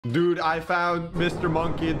Dude, I found Mr.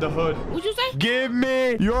 Monkey in the hood. What'd you say? Give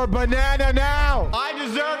me your banana now. I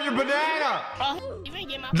deserve your banana. You ain't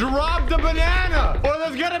getting my Drop the banana or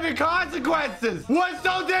there's gonna be consequences. What's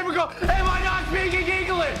so difficult? Am I not speaking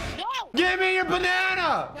English? No. Give me your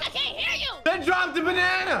banana. I can't hear you. Then drop the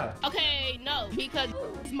banana. Okay, no, because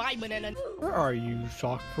it's my banana. Where are you,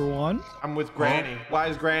 Shock for one? I'm with Granny. Why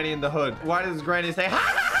is Granny in the hood? Why does Granny say, ha, ha,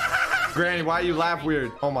 ha, ha? Granny, why you laugh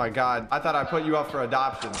weird? Oh my God. I thought I put you up for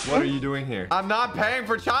adoption. What are you doing here? I'm not paying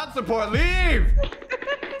for child support. Leave.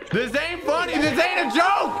 This ain't funny. This ain't a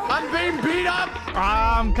joke. I'm being beat up.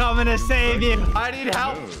 I'm coming to save you. I need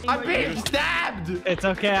help. I'm being stabbed. It's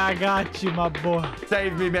okay. I got you, my boy.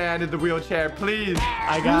 Save me, man, in the wheelchair, please.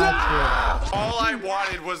 I got you. All I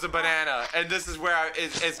wanted was a banana, and this is where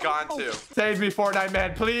it's gone to. Save me, Fortnite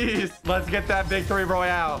man, please. Let's get that victory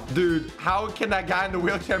royale. Dude, how can that guy in the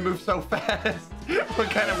wheelchair move so fast? What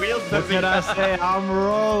kind of wheels does he What can I have? say? I'm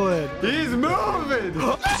rolling. He's moving.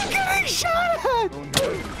 I'm getting shot at.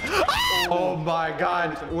 Oh my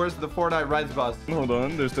God. Where's the Fortnite Reds bus? Hold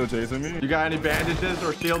on, they're still chasing me. You got any bandages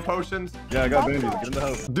or shield potions? Yeah, I got bandages. Get in the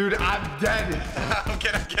house. Dude, I'm dead. How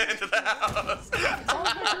can I get into the house?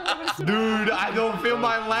 Dude, I don't feel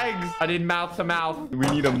my legs. I need mouth to mouth. We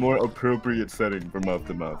need a more appropriate setting for mouth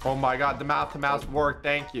to mouth. Oh my God, the mouth to mouth worked.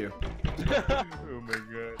 Thank you. Oh my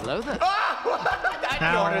God. Hello there. I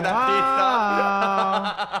didn't order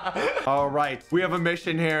that pizza. All right, we have a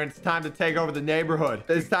mission here. It's time to take over the neighborhood.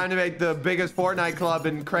 It's time to make the biggest Fortnite club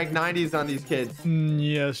and crank 90s on these kids.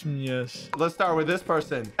 Yes, yes. Let's start with this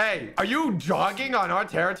person. Hey, are you jogging on our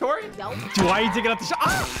territory? No. Why are you taking out the shot?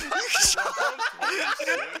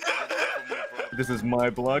 This is my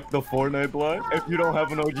block, the Fortnite block. If you don't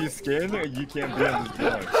have an OG skin, you can't be on this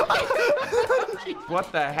block.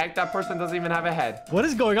 What the heck? That person doesn't even have a head. What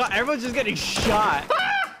is going on? Everyone's just getting shot.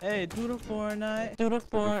 Hey, do the Fortnite. Do the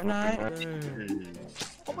Fortnite. Hey,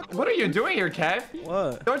 What are you doing here, Kev?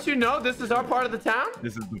 What? Don't you know this is our part of the town?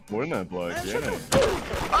 this is the Fortnite block, yeah.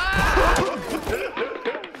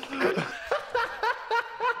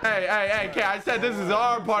 Hey, Kev, I said this is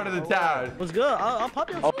our part of the town. What's good? I'll pop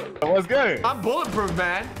your. Oh, what's good? I'm bulletproof,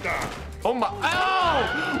 man. Oh my.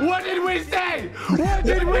 Oh! What did we say? What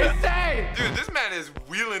did we say? Dude, this man is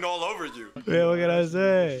wheeling all over you. Yeah, what can I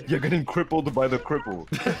say? You're getting crippled by the cripple.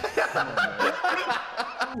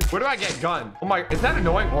 Where do I get gun? Oh my, is that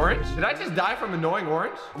annoying orange? Did I just die from annoying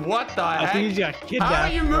orange? What the I heck? think you got kidnapped. How are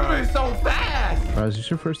you moving so fast? Bro, is this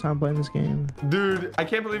your first time playing this game? Dude, I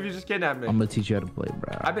can't believe you just kidnapped me. I'm gonna teach you how to play,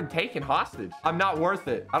 bro. I've been taken hostage. I'm not worth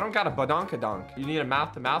it. I don't got a badonkadonk. You need a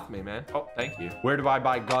mouth to mouth me, man. Oh, thank you. Where do I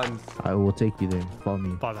buy guns? I will take you there. Follow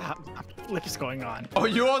me. What is going on? Oh,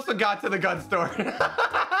 you also got to the gun store.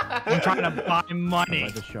 I'm trying to buy money.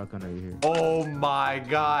 Buy the shotgun right here. Oh my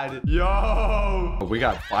God. Yo. We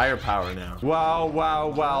got firepower now.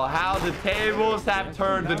 Wow. How the tables have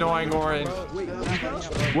turned, annoying orange.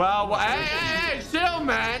 Well, hey, chill,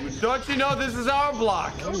 man. Don't you know this is our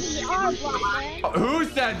block? Who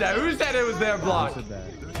said that? Who said it was their block?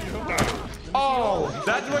 Oh,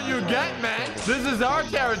 that's what you get, man. This is our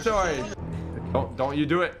territory. Don't you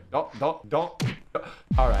do it. Don't.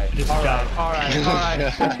 All right.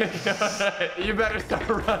 You better start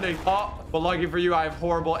running. Oh, but lucky for you, I have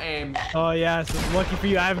horrible aim. Oh, yes. Lucky for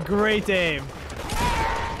you. I have great aim.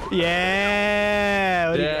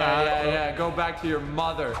 Yeah. Yeah. Go back to your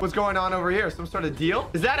mother. What's going on over here? Some sort of deal?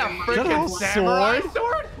 Is that a freaking a samurai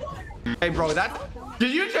sword? Hey, bro,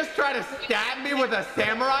 did you just try to stab me with a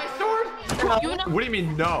samurai sword? What do you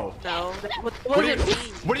mean, no? No. What does it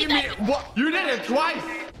mean? What do you mean? What? You did it twice.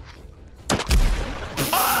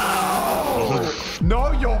 Oh!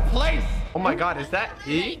 Know your place. Oh my God, is that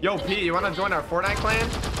P? Yo, P, you want to join our Fortnite clan?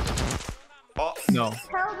 Oh. No.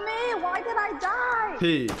 Help me! Why did I die?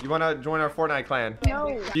 P, you want to join our Fortnite clan?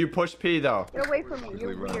 No. Do you push P though? Get away from me.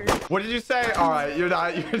 You're weird. What did you say? All right, you're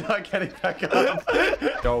not getting back up.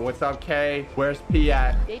 Yo, what's up, K? Where's P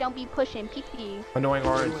at? They don't be pushing pee. Annoying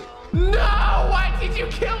orange. No! Why did you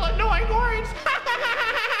kill annoying orange?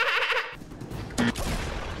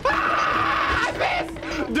 I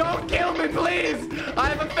missed! Don't kill me, please! I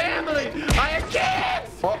have a family! I have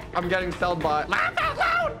kids! Oh, I'm getting sold by. Laugh out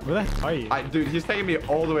loud! Where the heck are you? Dude, he's taking me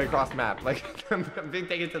all the way across the map. Like, I'm being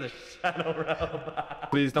taken to the shadow realm.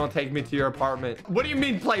 Please don't take me to your apartment. What do you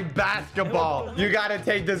mean play basketball? You gotta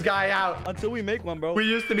take this guy out. Until we make one, bro. We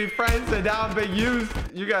used to be friends and now I'm being used.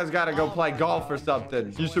 You guys gotta go play golf or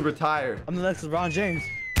something. You should retire. I'm the next LeBron James.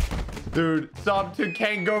 Dude, sub to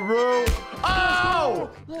kangaroo. Oh!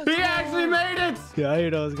 He actually made it! Yeah, I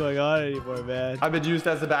don't know what's going on anymore, man. I've been used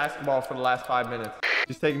as a basketball for the last 5 minutes.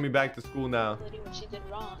 She's taking me back to school now. What she did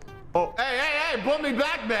wrong. Oh, hey, put me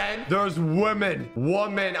back, man. There's women.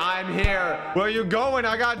 Woman, I'm here. Where you going?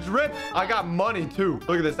 I got drip. I got money, too.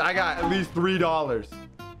 Look at this. I got at least $3.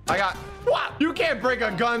 I got... What? You can't bring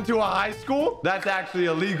a gun to a high school? That's actually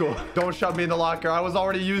illegal. Don't shove me in the locker. I was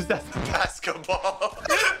already used as a basketball.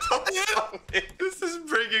 Don't shove me. This is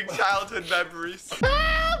bringing childhood memories.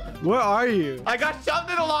 Where are you? I got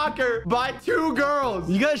shoved in the locker by 2 girls.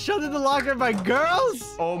 You got shoved in the locker by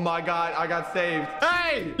girls? Oh my God, I got saved.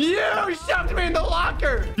 Hey, you shoved me in the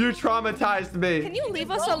locker. You traumatized me. Can you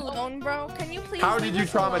leave us alone, bro? Can you please? How did you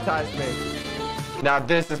traumatize me? Now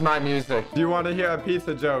this is my music. Do you want to hear a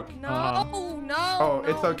pizza joke? No, no. Oh,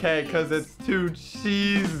 it's okay because it's too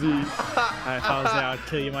cheesy. All right, how's that? I'll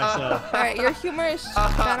kill you myself. All right, your humor is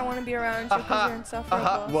I don't want to be around you because you're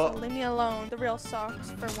insufferable. Well, so leave me alone. The real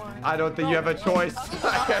socks for one. I don't think you have a choice.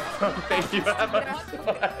 I don't think you have a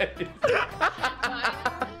choice.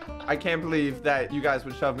 I can't believe that you guys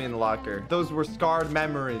would shove me in the locker. Those were scarred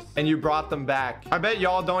memories, and you brought them back. I bet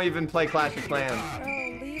y'all don't even play Clash of Clans. Bro,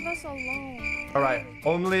 leave us alone. All right,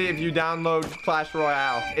 only if you download Clash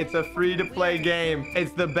Royale. It's a free-to-play game.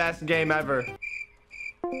 It's the best game ever.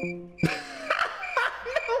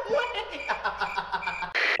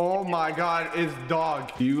 Oh my God, it's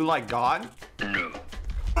dog. Do you like God?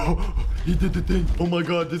 Oh, he did the thing. Oh my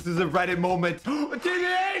God, this is a Reddit moment.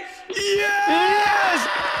 TBH! Yes!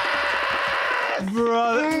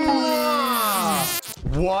 Bro.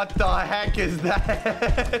 What the heck is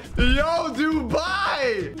that? Yo,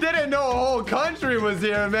 Dubai! Didn't know a whole country was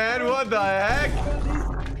here, man. What the heck?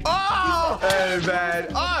 Oh! Hey, man.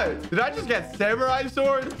 Oh, did I just get samurai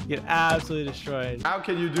sword? Get absolutely destroyed. How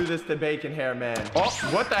can you do this to bacon hair, man? Oh,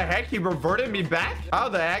 what the heck? He reverted me back? How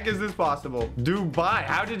the heck is this possible? Dubai,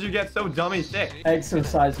 how did you get so dummy thick?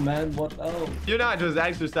 Exercise, man. What else? You're not just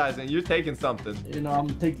exercising. You're taking something. You know, I'm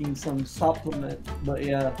taking some supplement, but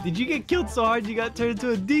yeah. Did you get killed so hard you got turned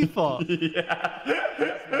into a default? Yeah.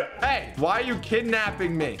 Hey, why are you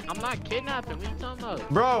kidnapping me? I'm not kidnapping. What are you talking about?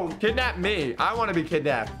 Bro, kidnap me. I want to be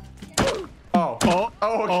kidnapped. Oh. Oh,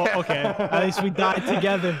 okay. oh, okay. At least we died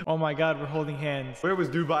together. Oh my God, we're holding hands. Where was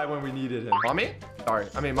Dubai when we needed him? Mommy? Sorry.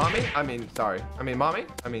 I mean, mommy? I mean, sorry. I mean, mommy?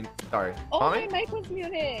 I mean, sorry. Oh, Mommy? my mic was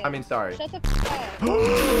muted. I mean, sorry. Shut the f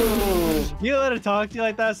up. You let her talk to you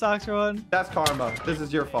like that, Socks for one? That's karma. This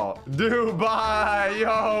is your fault. Dubai!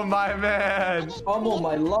 Yo, my man! I'm on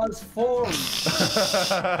my last form.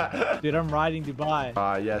 Dude, I'm riding Dubai.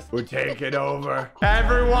 Yes. We're taking over.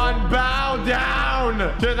 Everyone bow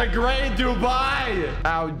down to the great Dubai!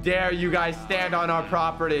 How dare you guys stand on our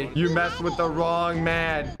property? You messed with the wrong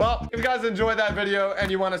man. Well, if you guys enjoyed that video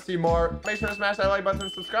and you want to see more, make sure to smash that like button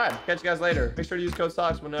and subscribe. Catch you guys later. Make sure to use code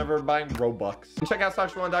SOCKS whenever buying Robux. And check out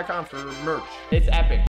socksforone.com for merch. It's epic.